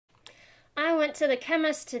I went to the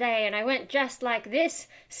chemist today and I went dressed like this.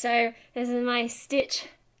 So this is my Stitch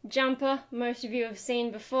jumper, most of you have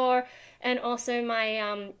seen before, and also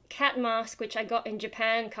my cat mask, which I got in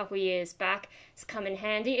Japan a couple years back. It's come in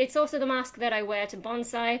handy. It's also the mask that I wear to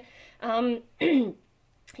bonsai.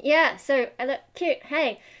 Yeah, so I look cute,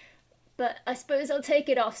 hey. But I suppose I'll take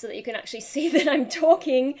it off so that you can actually see that I'm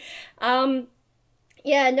talking.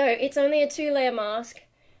 Yeah, no, it's only a 2-layer mask,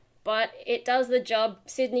 but it does the job.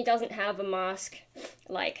 Sydney doesn't have a mask,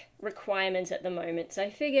 like, requirement at the moment, so I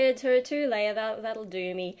figured to a 2-layer, that'll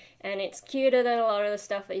do me, and it's cuter than a lot of the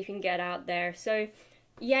stuff that you can get out there, so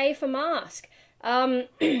yay for mask.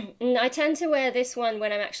 I tend to wear this one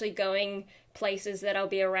when I'm actually going places that I'll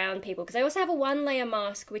be around people, because I also have a 1-layer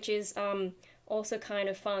mask, which is also kind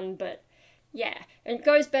of fun, but yeah, it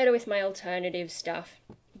goes better with my alternative stuff,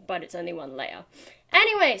 but it's only 1 layer.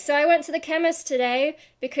 Anyway, so I went to the chemist today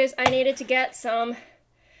because I needed to get some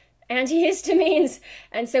antihistamines,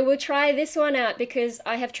 and so we'll try this one out because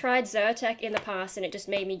I have tried Zyrtec in the past and it just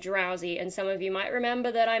made me drowsy, and some of you might remember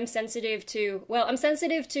that I'm sensitive to, well, I'm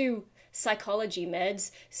sensitive to psychology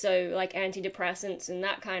meds, so like antidepressants and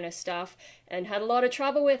that kind of stuff, and had a lot of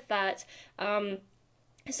trouble with that.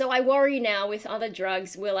 So I worry now with other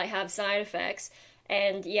drugs, will I have side effects?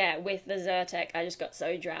 And yeah, with the Zyrtec, I just got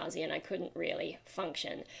so drowsy and I couldn't really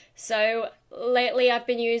function. So lately I've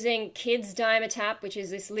been using Kids Dimetapp, which is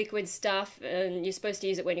this liquid stuff, and you're supposed to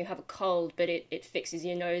use it when you have a cold, but it fixes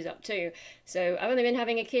your nose up too. So I've only been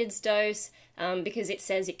having a kid's dose because it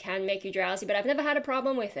says it can make you drowsy, but I've never had a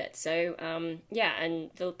problem with it. So yeah,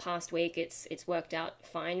 and the past week it's worked out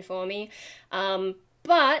fine for me.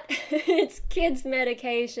 But it's kids'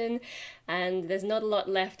 medication and there's not a lot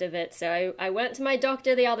left of it. So I went to my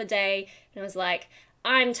doctor the other day and I was like,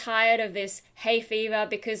 I'm tired of this hay fever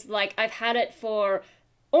because like I've had it for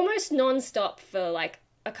almost non-stop for like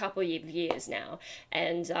a couple of years now.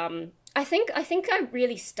 And I think I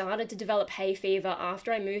really started to develop hay fever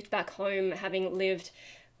after I moved back home, having lived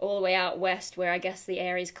all the way out west where I guess the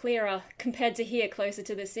air is clearer compared to here closer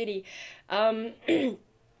to the city.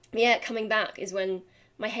 Yeah, coming back is when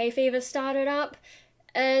my hay fever started up,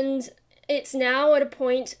 and it's now at a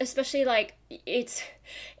point, especially like it's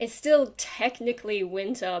still technically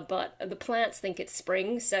winter, but the plants think it's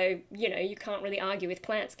spring, so you know you can't really argue with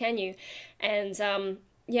plants, can you? And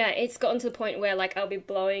yeah, it's gotten to the point where like I'll be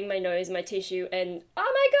blowing my nose, my tissue, and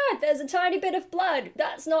oh my god, there's a tiny bit of blood.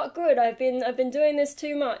 That's not good. I've been doing this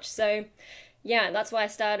too much. So yeah, that's why I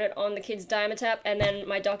started on the Kids Dimetapp, and then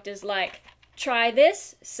my doctor's like, try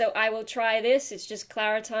this, so I will try this. It's just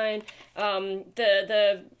Claritine.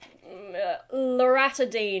 The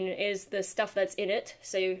loratadine is the stuff that's in it,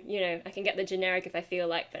 so you know I can get the generic if I feel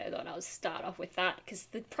like, but I thought I'll start off with that because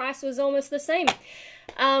the price was almost the same.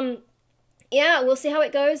 Yeah, we'll see how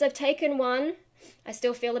it goes. I've taken one. I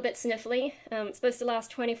still feel a bit sniffly. It's supposed to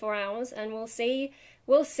last 24 hours, and we'll see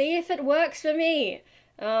if it works for me.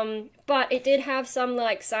 But it did have some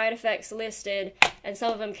like side effects listed, and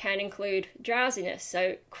some of them can include drowsiness,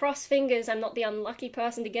 so cross fingers I'm not the unlucky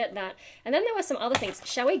person to get that. And then there were some other things.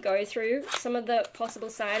 Shall we go through some of the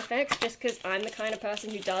possible side effects, just because I'm the kind of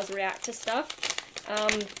person who does react to stuff?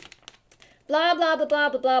 Blah blah blah blah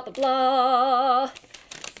blah blah blah blah.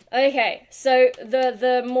 Okay, so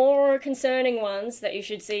the more concerning ones that you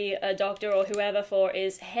should see a doctor or whoever for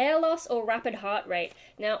is hair loss or rapid heart rate.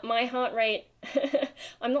 Now, my heart rate,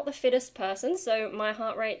 I'm not the fittest person, so my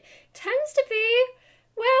heart rate tends to be,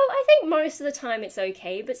 well, I think most of the time it's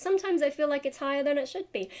okay, but sometimes I feel like it's higher than it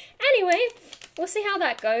should be. Anyway, we'll see how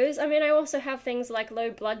that goes. I mean, I also have things like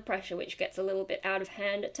low blood pressure, which gets a little bit out of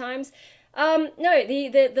hand at times. No,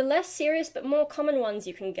 the less serious but more common ones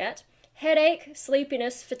you can get: headache,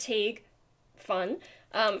 sleepiness, fatigue, fun,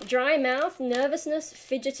 dry mouth, nervousness,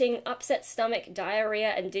 fidgeting, upset stomach, diarrhea,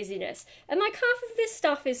 and dizziness. And like half of this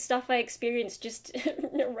stuff is stuff I experience just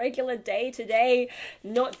in a regular day-to-day,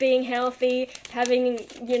 not being healthy, having,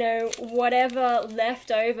 you know, whatever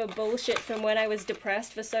leftover bullshit from when I was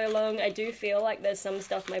depressed for so long. I do feel like there's some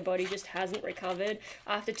stuff my body just hasn't recovered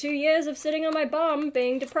after 2 years of sitting on my bum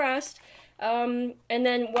being depressed. And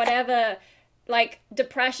then whatever, like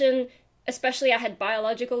depression, especially I had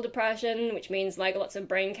biological depression, which means like lots of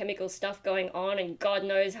brain chemical stuff going on, and God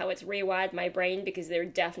knows how it's rewired my brain because there are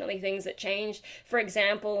definitely things that changed. For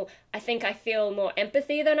example, I think I feel more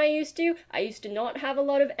empathy than I used to. I used to not have a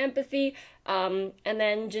lot of empathy, and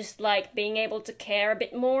then just like being able to care a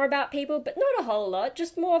bit more about people, but not a whole lot,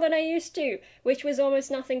 just more than I used to, which was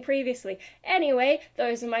almost nothing previously. Anyway,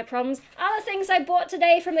 those are my problems. Other things I bought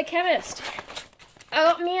today from the chemist. I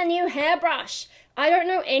got me a new hairbrush. I don't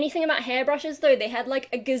know anything about hairbrushes though. They had like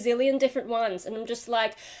a gazillion different ones, and I'm just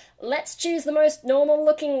like, let's choose the most normal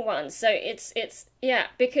looking one. So it's yeah,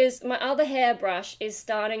 because my other hairbrush is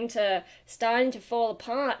starting to fall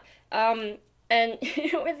apart. And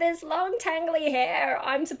with this long tangly hair,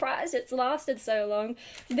 I'm surprised it's lasted so long.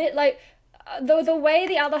 Like the way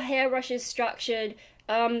the other hairbrush is structured,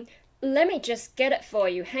 let me just get it for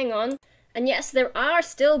you. Hang on. And yes, there are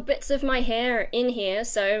still bits of my hair in here,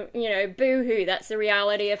 so, you know, boo-hoo, that's the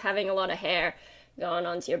reality of having a lot of hair going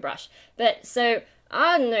onto your brush. But, so,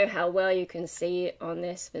 I don't know how well you can see it on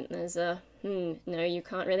this, but there's a, no, you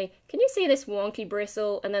can't really. Can you see this wonky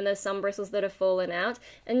bristle, and then there's some bristles that have fallen out?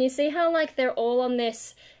 And you see how, like, they're all on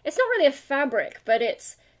this, it's not really a fabric, but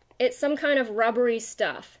it's some kind of rubbery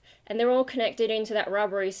stuff. And they're all connected into that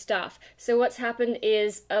rubbery stuff. So what's happened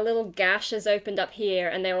is a little gash has opened up here,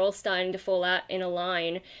 and they're all starting to fall out in a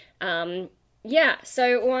line. Yeah,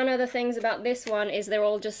 so one of the things about this one is they're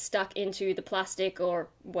all just stuck into the plastic or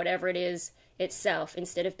whatever it is itself,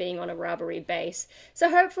 instead of being on a rubbery base. So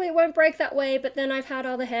hopefully it won't break that way, but then I've had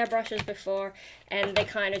other hairbrushes before, and they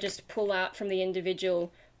kind of just pull out from the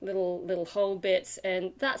individual little hole bits,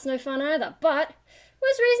 and that's no fun either. But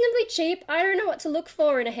was reasonably cheap. I don't know what to look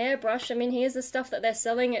for in a hairbrush. I mean, here's the stuff that they're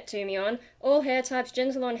selling it to me on. All hair types,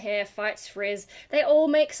 gentle on hair, fights frizz. They all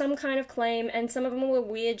make some kind of claim, and some of them were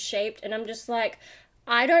weird shaped, and I'm just like,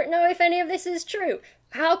 I don't know if any of this is true.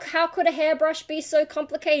 How could a hairbrush be so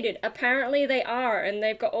complicated? Apparently they are, and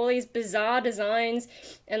they've got all these bizarre designs,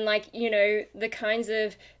 and like, you know,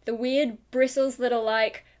 the weird bristles that are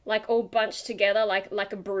like all bunched together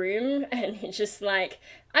like a broom, and it's just like,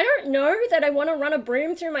 I don't know that I want to run a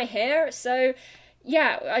broom through my hair, so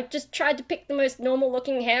yeah, I just tried to pick the most normal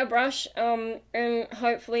looking hairbrush, and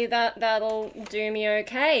hopefully that'll do me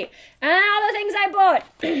okay. And other things I bought!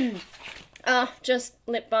 Just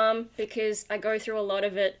lip balm, because I go through a lot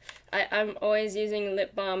of it. I'm always using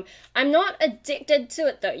lip balm. I'm not addicted to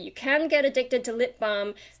it though. You can get addicted to lip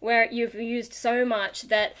balm where you've used so much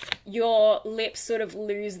that your lips sort of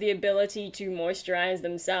lose the ability to moisturize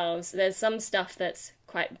themselves. There's some stuff that's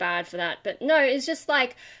quite bad for that. But no, it's just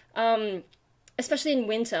like, especially in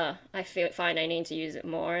winter, I find I need to use it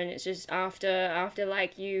more. And it's just after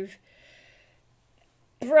like you've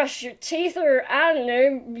brush your teeth, or I don't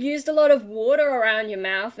know, used a lot of water around your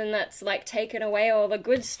mouth, and that's like taken away all the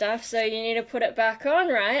good stuff, so you need to put it back on,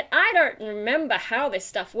 right? I don't remember how this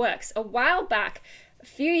stuff works. A while back, a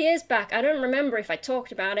few years back, I don't remember if I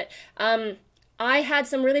talked about it, I had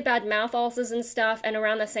some really bad mouth ulcers and stuff, and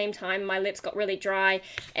around the same time my lips got really dry,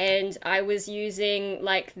 and I was using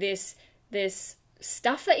like this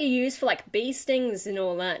stuff that you use for like bee stings and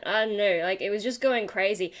all that. I don't know, like it was just going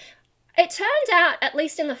crazy. It turned out, at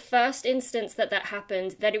least in the first instance that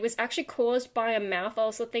happened, that it was actually caused by a mouth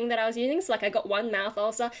ulcer thing that I was using. So, like, I got one mouth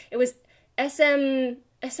ulcer. It was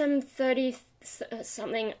SM30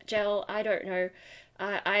 something gel. I don't know.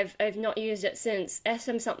 I've not used it since.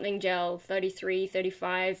 SM something gel, 33,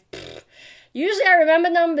 35. Pfft. Usually I remember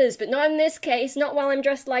numbers, but not in this case. Not while I'm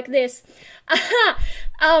dressed like this.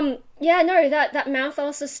 Yeah, no, that mouth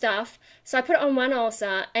ulcer stuff. So I put it on one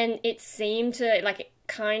ulcer, and it seemed to, like,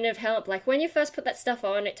 kind of help. Like when you first put that stuff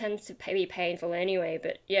on, it tends to be painful anyway,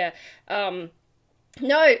 but yeah, no,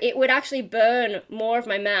 it would actually burn more of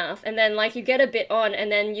my mouth, and then like you get a bit on,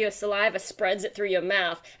 and then your saliva spreads it through your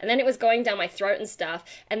mouth, and then it was going down my throat and stuff,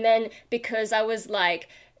 and then because I was like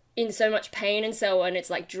in so much pain and so on, it's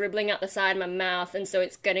like dribbling out the side of my mouth, and so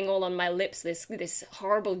it's getting all on my lips, this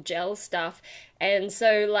horrible gel stuff, and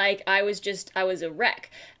so like I was a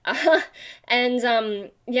wreck. And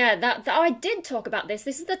yeah, I did talk about this.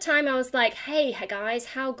 This is the time I was like, hey guys,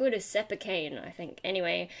 how good is Sepicaine? I think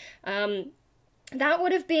anyway, that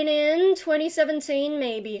would have been in 2017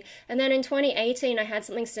 maybe, and then in 2018 I had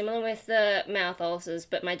something similar with the mouth ulcers,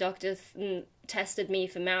 but my doctor tested me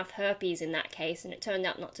for mouth herpes in that case, and it turned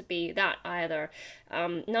out not to be that either.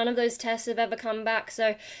 None of those tests have ever come back,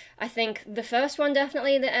 so I think the first one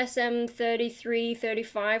definitely the SM33,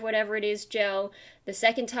 35, whatever it is, gel. The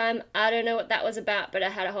second time, I don't know what that was about, but I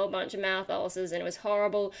had a whole bunch of mouth ulcers, and it was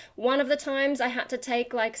horrible. One of the times I had to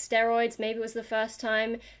take, like, steroids, maybe it was the first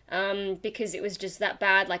time, because it was just that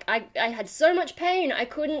bad. Like, I had so much pain, I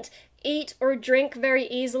couldn't eat or drink very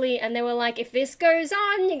easily, and they were like, if this goes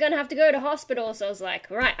on, you're gonna have to go to hospital. So I was like,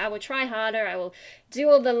 right, I will try harder, I will do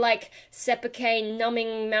all the, like, Sepicaine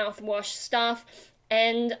numbing mouthwash stuff,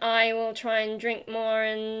 and I will try and drink more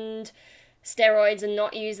and steroids and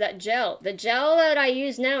not use that gel. The gel that I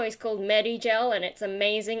use now is called Medigel, and it's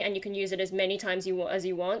amazing, and you can use it as many times as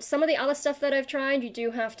you want. Some of the other stuff that I've tried, you do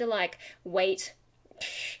have to, like, wait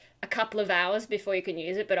a couple of hours before you can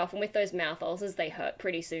use it, but often with those mouth ulcers, they hurt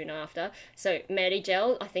pretty soon after. So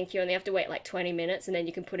Medigel, I think you only have to wait like 20 minutes and then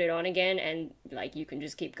you can put it on again, and like you can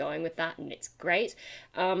just keep going with that, and it's great.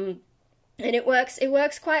 And it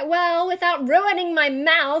works quite well without ruining my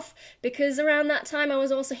mouth, because around that time I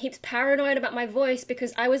was also heaps paranoid about my voice,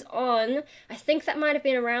 because I think that might have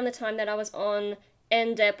been around the time that I was on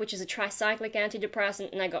Ndep, which is a tricyclic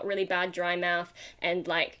antidepressant, and I got really bad dry mouth and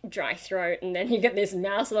like dry throat, and then you get this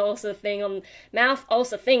mouth ulcer thing on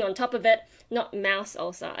top of it. Not mouse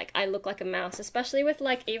ulcer, like I look like a mouse, especially with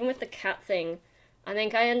like, even with the cat thing. I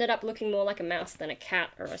think I ended up looking more like a mouse than a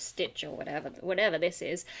cat or a Stitch or whatever this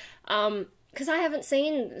is. Because I haven't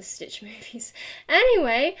seen the Stitch movies.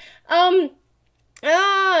 Anyway,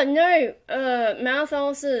 mouth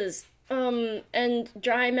ulcers, and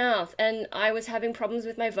dry mouth, and I was having problems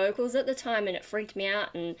with my vocals at the time, and it freaked me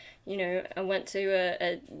out, and, you know, I went to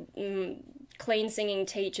a clean singing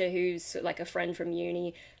teacher who's like a friend from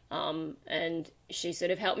uni, and she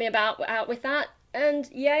sort of helped me out with that,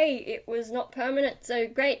 and yay, it was not permanent, so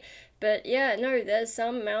great. But yeah, no, there's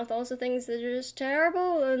some mouth ulcer things that are just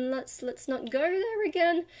terrible, and let's not go there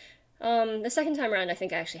again. The second time around, I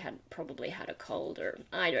think I actually probably had a cold, or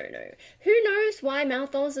I don't know. Who knows why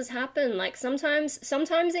mouth ulcers happen? Like, sometimes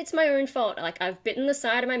it's my own fault. Like, I've bitten the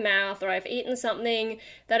side of my mouth, or I've eaten something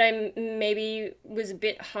that I maybe was a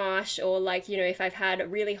bit harsh, or like, you know, if I've had a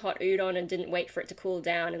really hot udon and didn't wait for it to cool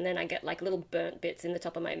down, and then I get like little burnt bits in the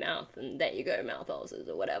top of my mouth, and there you go, mouth ulcers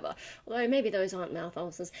or whatever. Although maybe those aren't mouth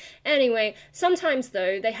ulcers. Anyway, sometimes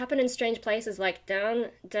though, they happen in strange places, like down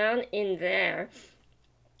in there.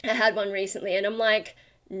 I had one recently, and I'm like,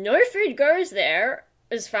 no food goes there,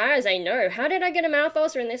 as far as I know. How did I get a mouth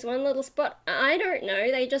ulcer in this one little spot? I don't know,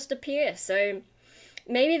 they just appear. So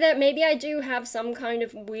maybe I do have some kind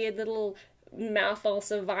of weird little mouth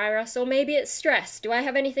ulcer virus, or maybe it's stress. Do I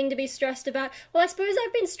have anything to be stressed about? Well, I suppose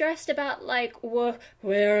I've been stressed about, like,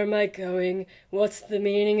 where am I going? What's the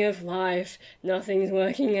meaning of life? Nothing's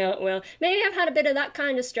working out well. Maybe I've had a bit of that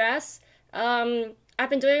kind of stress. I've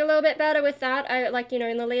been doing a little bit better with that. Like, you know,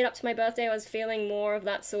 in the lead up to my birthday, I was feeling more of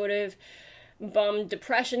that sort of bummed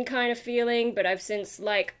depression kind of feeling, but I've since,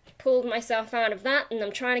 like, pulled myself out of that, and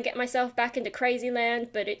I'm trying to get myself back into crazy land,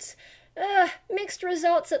 but it's mixed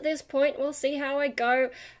results at this point. We'll see how I go.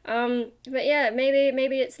 But yeah,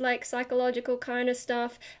 maybe it's like psychological kind of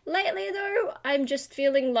stuff. Lately though, I'm just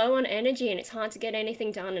feeling low on energy, and it's hard to get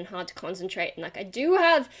anything done and hard to concentrate, and like, I do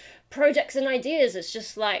have projects and ideas. It's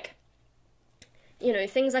just like, you know,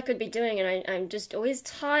 things I could be doing, and I'm just always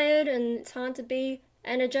tired, and it's hard to be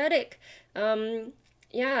energetic.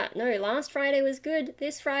 Yeah, no, last Friday was good.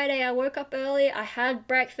 This Friday I woke up early, I had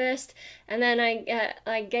breakfast, and then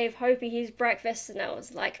I gave Hopi his breakfast, and I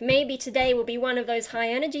was like, maybe today will be one of those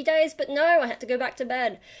high energy days, but no, I had to go back to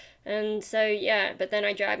bed. And so, yeah, but then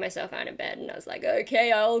I dragged myself out of bed, and I was like,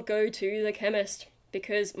 okay, I'll go to the chemist,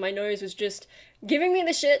 because my nose was just giving me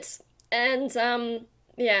the shits, and,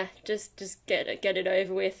 yeah, just get it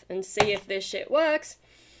over with and see if this shit works.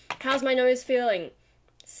 How's my nose feeling?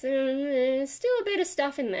 So, still a bit of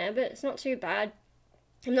stuff in there, but it's not too bad.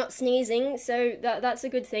 I'm not sneezing, so that's a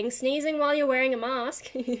good thing. Sneezing while you're wearing a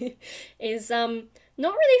mask is not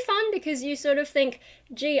really fun, because you sort of think,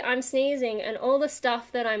 gee, I'm sneezing, and all the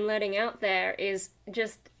stuff that I'm letting out there is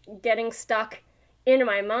just getting stuck into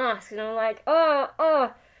my mask, and I'm like,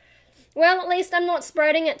 oh. Well, at least I'm not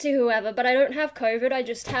spreading it to whoever, but I don't have COVID, I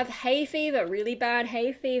just have hay fever, really bad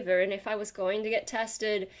hay fever, and if I was going to get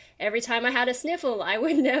tested every time I had a sniffle, I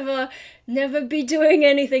would never be doing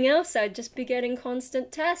anything else. I'd just be getting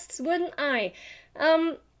constant tests, wouldn't I?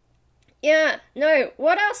 Yeah, no,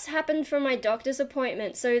 what else happened from my doctor's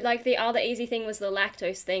appointment? So, like, the other easy thing was the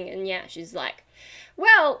lactose thing, and yeah, she's like,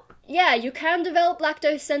 well, yeah, you can develop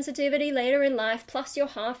lactose sensitivity later in life, plus you're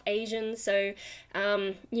half Asian, so,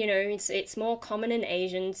 you know, it's more common in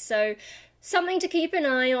Asians, so something to keep an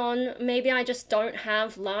eye on. Maybe I just don't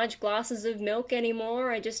have large glasses of milk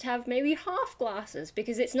anymore, I just have maybe half glasses,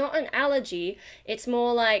 because it's not an allergy, it's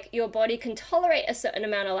more like your body can tolerate a certain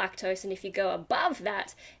amount of lactose, and if you go above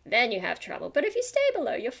that, then you have trouble. But if you stay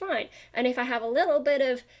below, you're fine. And if I have a little bit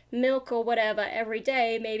of milk or whatever every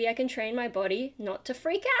day, maybe I can train my body not to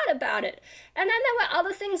freak out about it. And then there were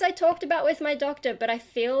other things I talked about with my doctor, but I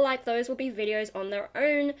feel like those will be videos on their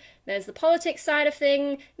own. There's the politics side of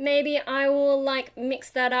thing. Maybe I will, like, mix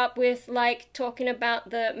that up with, like, talking about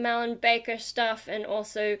the Malin Baker stuff and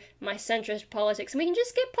also my centrist politics. And we can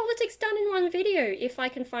just get politics done in one video if I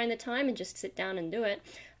can find the time and just sit down and do it.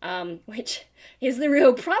 which is the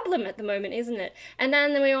real problem at the moment, isn't it? And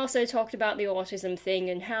then we also talked about the autism thing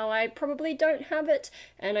and how I probably don't have it,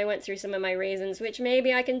 and I went through some of my reasons, which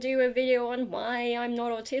maybe I can do a video on why I'm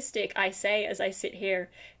not autistic, I say as I sit here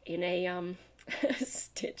in a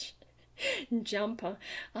Stitch jumper.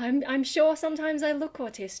 I'm sure sometimes I look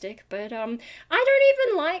autistic, but I don't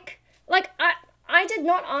even like I did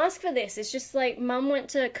not ask for this. It's just like Mum went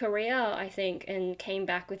to Korea, I think, and came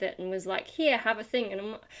back with it and was like, here, have a thing. And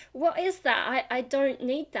I'm like, what is that? I don't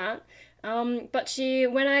need that. But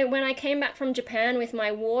when I came back from Japan with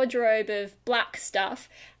my wardrobe of black stuff,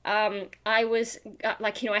 I was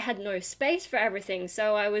like, I had no space for everything.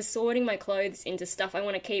 So I was sorting my clothes into stuff I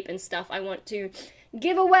want to keep and stuff I want to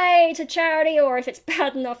give away to charity, or if it's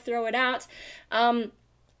bad enough, throw it out.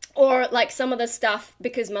 Or like some of the stuff,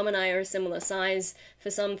 because Mum and I are a similar size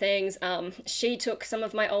for some things, she took some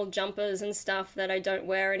of my old jumpers and stuff that I don't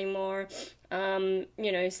wear anymore, some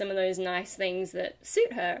of those nice things that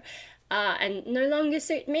suit her, and no longer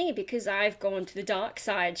suit me because I've gone to the dark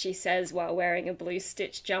side, she says, while wearing a blue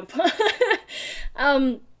Stitch jumper.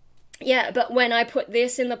 Yeah, but when I put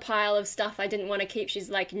this in the pile of stuff I didn't want to keep, she's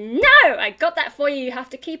like, no, I got that for you, you have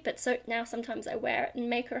to keep it. So now sometimes I wear it and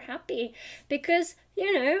make her happy because,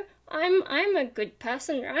 I'm a good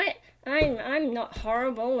person, right? I'm not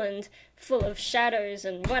horrible and full of shadows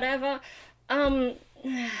and whatever.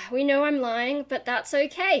 We know I'm lying, but that's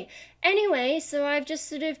okay. Anyway, so I've just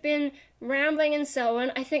sort of been rambling and so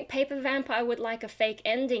on. I think Paper Vampire would like a fake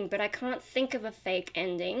ending, but I can't think of a fake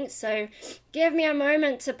ending, so give me a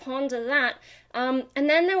moment to ponder that. And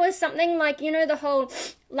then there was something like, the whole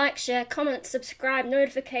like, share, comment, subscribe,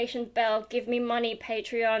 notification bell, give me money,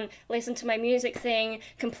 Patreon, listen to my music thing,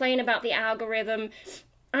 complain about the algorithm.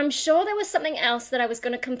 I'm sure there was something else that I was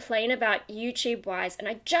going to complain about YouTube-wise, and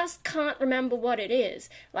I just can't remember what it is.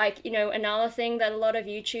 Like, another thing that a lot of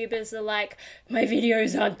YouTubers are like, my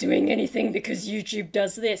videos aren't doing anything because YouTube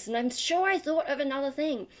does this, and I'm sure I thought of another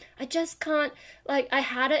thing. I just can't, I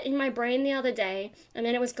had it in my brain the other day, and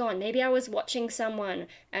then it was gone. Maybe I was watching someone,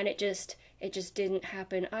 and it just didn't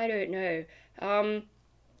happen. I don't know.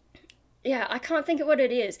 Yeah, I can't think of what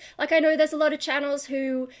it is. I know there's a lot of channels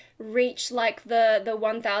who reach, the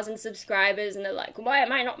 1,000 subscribers, and they're like, why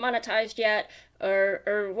am I not monetized yet?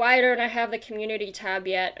 Or why don't I have the community tab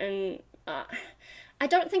yet? And I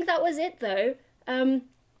don't think that was it, though. I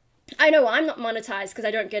know I'm not monetized because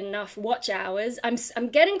I don't get enough watch hours. I'm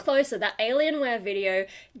getting closer. That Alienware video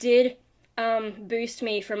did boost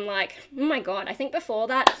me from, oh my god, I think before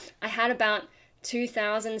that I had about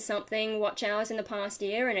 2,000 something watch hours in the past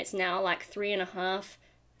year, and it's now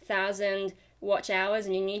 3,500 watch hours,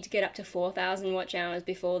 and you need to get up to 4,000 watch hours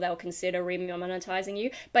before they'll consider re-monetizing you.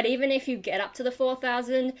 But even if you get up to the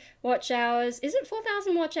 4,000 watch hours, is it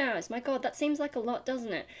 4,000 watch hours? My god, that seems like a lot,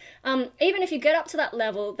 doesn't it? Even if you get up to that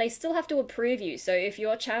level, they still have to approve you. So if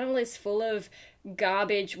your channel is full of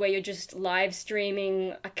garbage where you're just live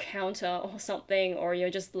streaming a counter or something, or you're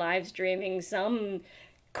just live streaming some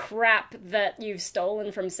crap that you've stolen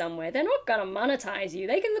from somewhere, they're not gonna monetize you.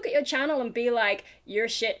 They can look at your channel and be like, your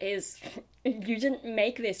shit is, you didn't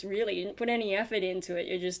make this really, you didn't put any effort into it,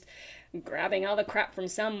 you're just grabbing other crap from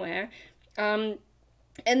somewhere. And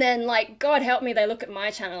then, God help me, they look at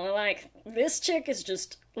my channel and they're like, this chick is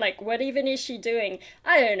just, what even is she doing?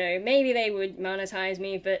 I don't know, maybe they would monetize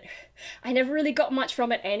me, but I never really got much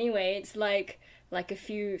from it anyway. It's like a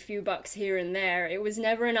few bucks here and there. It was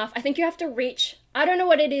never enough. I think you have to reach, I don't know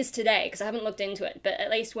what it is today because I haven't looked into it, but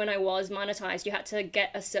at least when I was monetized, you had to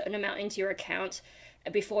get a certain amount into your account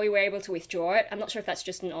before you were able to withdraw it. I'm not sure if that's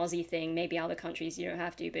just an Aussie thing. Maybe other countries you don't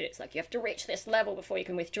have to, but it's like you have to reach this level before you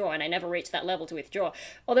can withdraw, and I never reached that level to withdraw.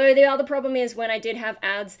 Although the other problem is when I did have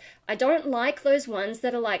ads, I don't like those ones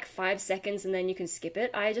that are 5 seconds and then you can skip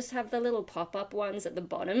it. I just have the little pop-up ones at the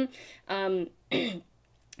bottom,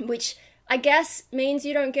 which I guess means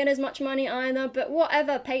you don't get as much money either, but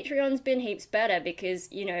whatever, Patreon's been heaps better because,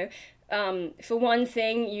 for one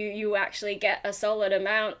thing, you actually get a solid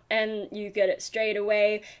amount and you get it straight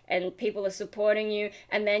away and people are supporting you,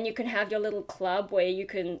 and then you can have your little club where you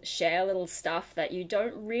can share little stuff that you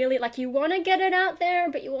don't really, you want to get it out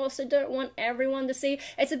there, but you also don't want everyone to see.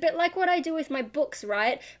 It's a bit like what I do with my books,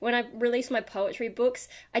 right? When I release my poetry books,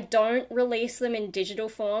 I don't release them in digital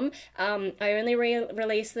form. I only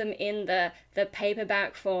release them in the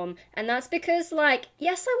paperback form, and that's because,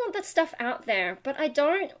 yes, I want that stuff out there, but I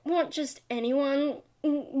don't want just anyone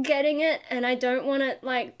getting it, and I don't want it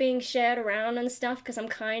like being shared around and stuff because I'm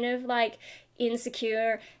kind of like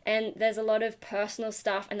insecure, and there's a lot of personal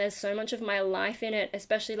stuff, and there's so much of my life in it,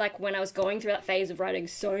 especially like when I was going through that phase of writing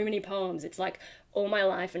so many poems. It's like all my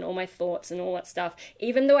life and all my thoughts and all that stuff.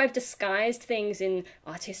 Even though I've disguised things in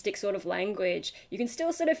artistic sort of language, you can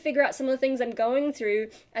still sort of figure out some of the things I'm going through.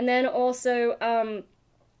 And then also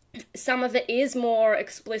some of it is more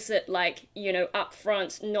explicit, like, you know,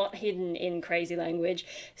 upfront, not hidden in crazy language.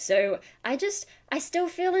 So I still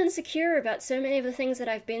feel insecure about so many of the things that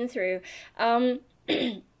I've been through.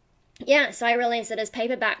 Yeah, so I released it as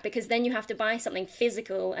paperback because then you have to buy something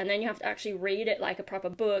physical and then you have to actually read it like a proper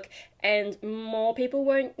book, and more people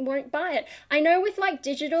won't buy it. I know with like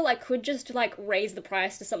digital I could just like raise the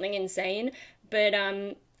price to something insane, but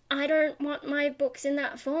I don't want my books in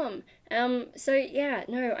that form. So yeah,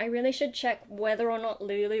 no, I really should check whether or not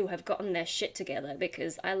Lulu have gotten their shit together,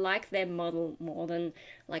 because I like their model more than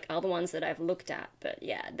like other ones that I've looked at. But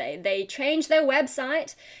yeah, they changed their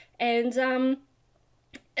website, and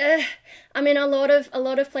I mean, a lot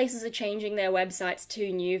of places are changing their websites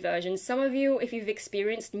to new versions. Some of you, if you've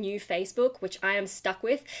experienced new Facebook, which I am stuck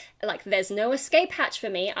with, like, there's no escape hatch for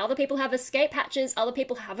me. Other people have escape hatches. Other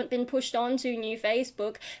people haven't been pushed on to new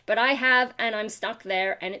Facebook, but I have, and I'm stuck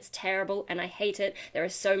there, and it's terrible, and I hate it. There are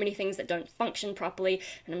so many things that don't function properly,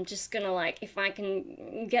 and I'm just gonna, like, if I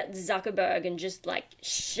can get Zuckerberg and just, like,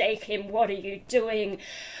 shake him, what are you doing?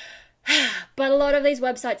 But a lot of these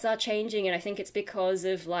websites are changing, and I think it's because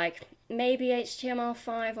of, like, maybe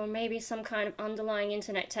HTML5 or maybe some kind of underlying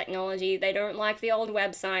internet technology. They don't like the old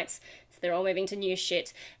websites, so they're all moving to new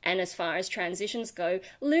shit. And as far as transitions go,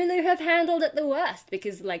 Lulu have handled it the worst,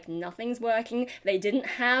 because, like, nothing's working. They didn't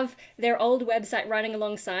have their old website running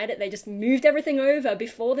alongside it. They just moved everything over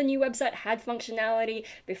before the new website had functionality,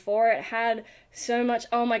 before it had so much.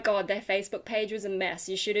 Oh my god, their Facebook page was a mess.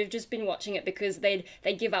 You should have just been watching it, because they'd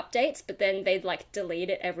give updates, but then they'd like delete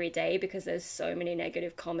it every day because there's so many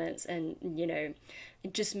negative comments, and you know,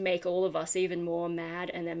 just make all of us even more mad.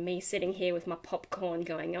 And then me sitting here with my popcorn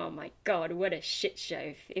going, oh my god, what a shit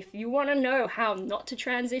show. If you want to know how not to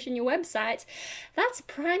transition your website, that's a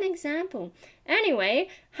prime example. Anyway,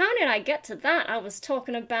 how did I get to that? I was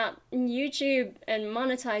talking about YouTube and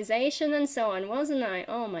monetization and so on, wasn't I?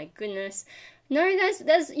 Oh my goodness. No,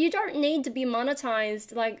 you don't need to be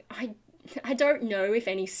monetized. Like, I don't know if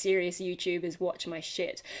any serious YouTubers watch my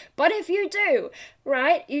shit, but if you do,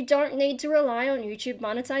 right, you don't need to rely on YouTube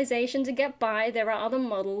monetization to get by. There are other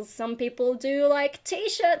models. Some people do like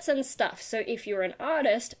t-shirts and stuff, so if you're an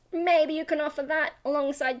artist, maybe you can offer that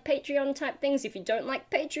alongside Patreon type things. If you don't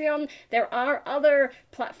like Patreon, there are other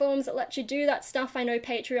platforms that let you do that stuff. I know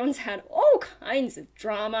Patreon's had all kinds of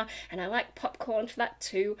drama, and I like popcorn for that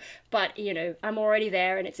too, but you know, I'm already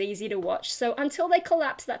there and it's easy to watch, so until they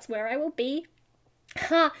collapse, that's where I will be.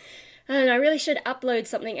 And I really should upload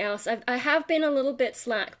something else. I have been a little bit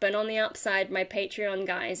slack, but on the upside, my Patreon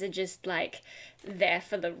guys are just like there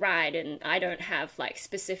for the ride, and I don't have like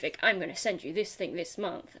specific, I'm going to send you this thing this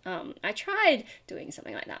month. I tried doing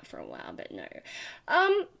something like that for a while, but no.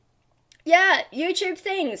 Yeah, YouTube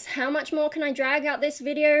things. How much more can I drag out this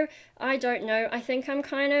video? I don't know. I think I'm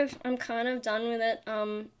kind of done with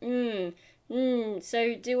it.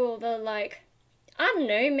 So do all the, like, I don't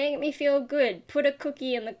know, make me feel good. Put a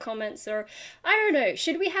cookie in the comments, or I don't know.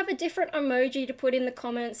 Should we have a different emoji to put in the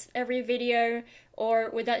comments every video,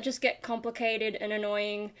 or would that just get complicated and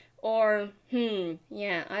annoying? Or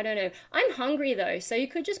yeah, I don't know. I'm hungry though, so you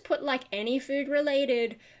could just put like any food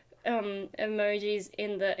related emojis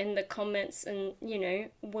in the comments, and you know,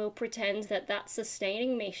 we'll pretend that that's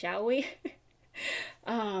sustaining me, shall we?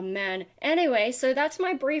 Oh man. Anyway, so that's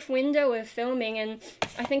my brief window of filming, and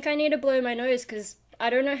I think I need to blow my nose because I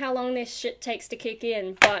don't know how long this shit takes to kick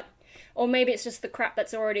in, but or maybe it's just the crap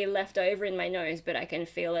that's already left over in my nose, but I can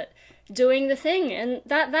feel it doing the thing. And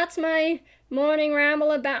that's my morning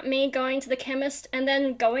ramble about me going to the chemist and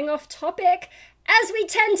then going off topic, as we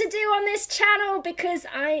tend to do on this channel, because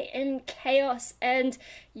I am chaos, and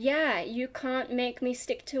yeah, you can't make me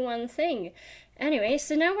stick to one thing. Anyway,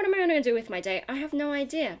 so now what am I going to do with my day? I have no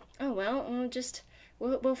idea. Oh well,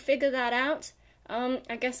 we'll figure that out.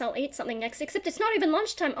 I guess I'll eat something next, except it's not even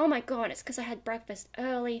lunchtime. Oh my god, it's because I had breakfast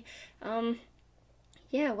early.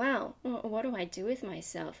 Yeah, wow. What do I do with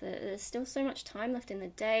myself? There's still so much time left in the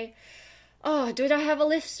day. Oh, did I have a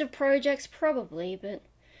list of projects? Probably, but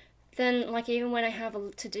then, like, even when I have a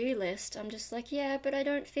to-do list, I'm just like, yeah, but I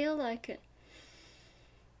don't feel like it.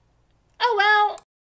 Oh well!